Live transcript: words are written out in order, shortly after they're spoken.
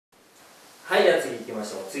はい、じゃあ次行きま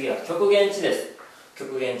しょう。次は極限値です。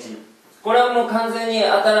極限値。これはもう完全に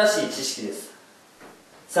新しい知識です。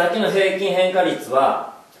さっきの平均変化率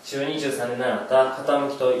は中2、中3で習った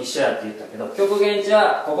傾きと一緒やって言ったけど、極限値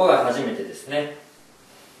はここが初めてですね。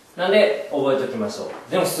なんで覚えておきましょ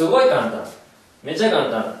う。でもすごい簡単。めっちゃ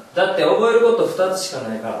簡単。だって覚えること2つしか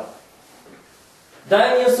ないから。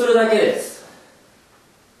代入するだけです。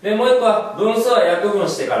で、もう一個は分数は約分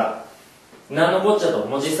してから。何のこっちゃと、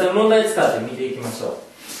もう実際問題使って見ていきましょ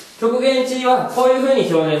う。極限値はこういう風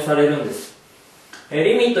に表現されるんです。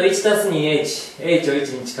リミット 1+2h、h を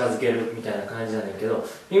1に近づけるみたいな感じなんだけど、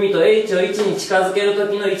リミット h を1に近づけると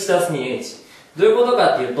きの 1+2h。どういうこと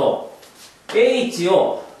かっていうと、h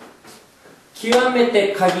を極め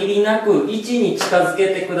て限りなく1に近づけ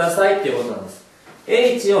てくださいっていうことなんです。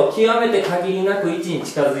h を極めて限りなく1に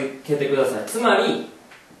近づけてください。つまり、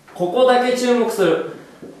ここだけ注目する。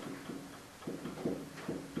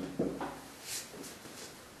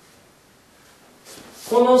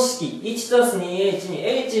この式 1+2h に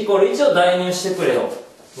h イコール1を代入してくれよ。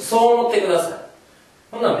そう思ってください。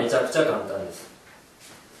こんなんめちゃくちゃ簡単です。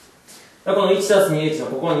この 1+2h の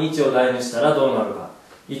ここに1を代入したらどうなるか。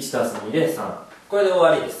1+2 で3。これで終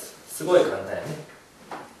わりです。すごい簡単やね。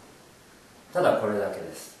ただこれだけ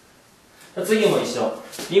です。次も一緒。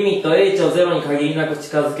リミット h を0に限りなく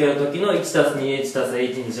近づけるときの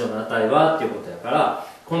 1+2h+h2 乗の値はっていうことやから、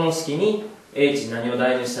この式に h 何を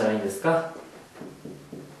代入したらいいんですか？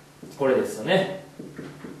これですよね。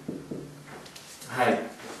はい。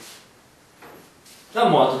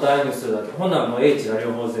もうあと代入するだけ。ほんならもう h が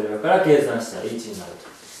両方0やから計算したら1になる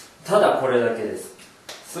と。ただこれだけです。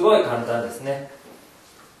すごい簡単ですね。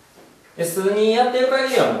で、数人やってる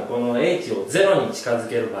限りはもうこの h を0に近づ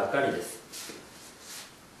けるばっかりです。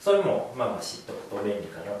それもまあまあ知っとくと便利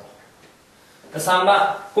かなと。3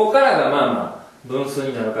番。ここからがまあまあ分数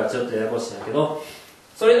になるからちょっとややこしいんだけど、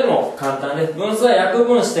それでも簡単で、分数は約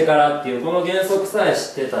分してからっていうこの原則さえ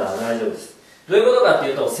知ってたら大丈夫です。どういうことかって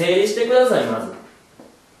いうと、整理してください、まず。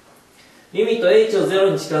リミット h を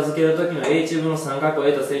0に近づけるときの h 分の3括弧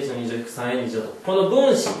a たす h の2乗引く 3a 2乗と。この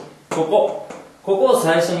分子、ここを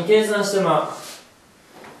最初に計算してもらう。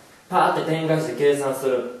パーって展開して計算す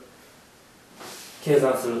る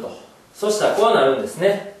と。そしたらこうなるんです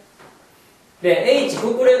ね。で、h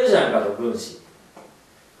くくれるじゃんかと、分子。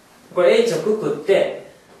これ h をくくって、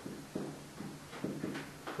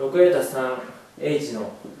6a たす 3h の、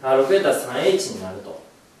6a たす 3h になると。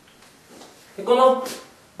で、この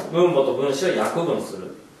分母と分子を約分す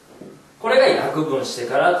る。これが約分して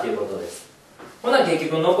からっていうことです。ほな結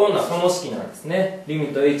局残るのはこの式なんですね。リミ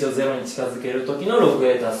ット h を0に近づけるときの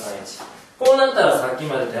 6a たす 3h。こうなったらさっき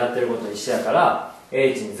までとやってること一緒やから、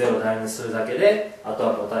h に0代入するだけで、あと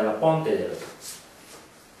は答えがポンって出る。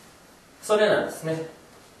それなんですね。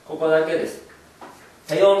ここだけです。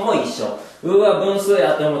4も一緒。は分数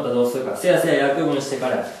やって思ったらどうするか。せやせや約分してか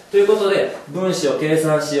らや。ということで、分子を計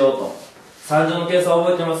算しようと。3乗の計算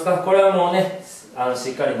覚えてますか？これはもうね、し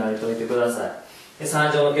っかり慣れておいてください。で、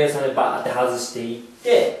3乗の計算でバーって外していっ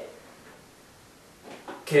て、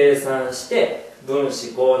計算して、分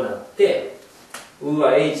子こうなって、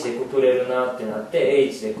は h でくくれるなってなって、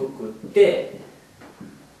h でくくって、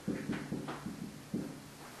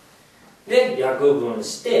で、約分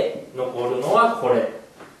して、残るのはこれ。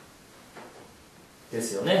で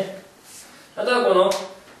すよね。あとはこの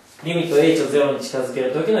リミット h を0に近づけ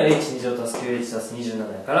るときの h2 乗足す 9h 足す27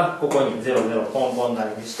やから、ここに0、0ポンポン代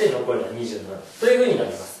入して残りは27というふうになり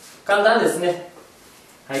ます。簡単ですね。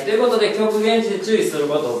はい、ということで極限値で注意する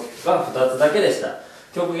ことが2つだけでした。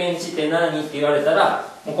極限値って何って言われたら、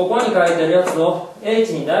もうここに書いてるやつを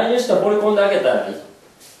h に代入して放り込んであげたらいい。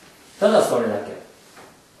ただそれだ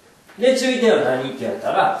け。で、注意点は何って言われ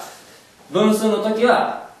たら、分数の時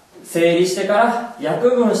は整理してから約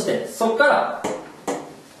分して、そこから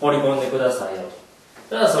放り込んでくださいよ。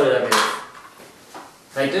ただそれだけです。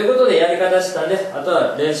はい、ということでやり方したんで、あと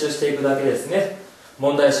は練習していくだけですね。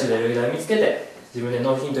問題集で類題見つけて、自分で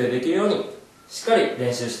ノーヒントでできるように、しっかり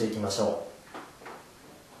練習していきましょう。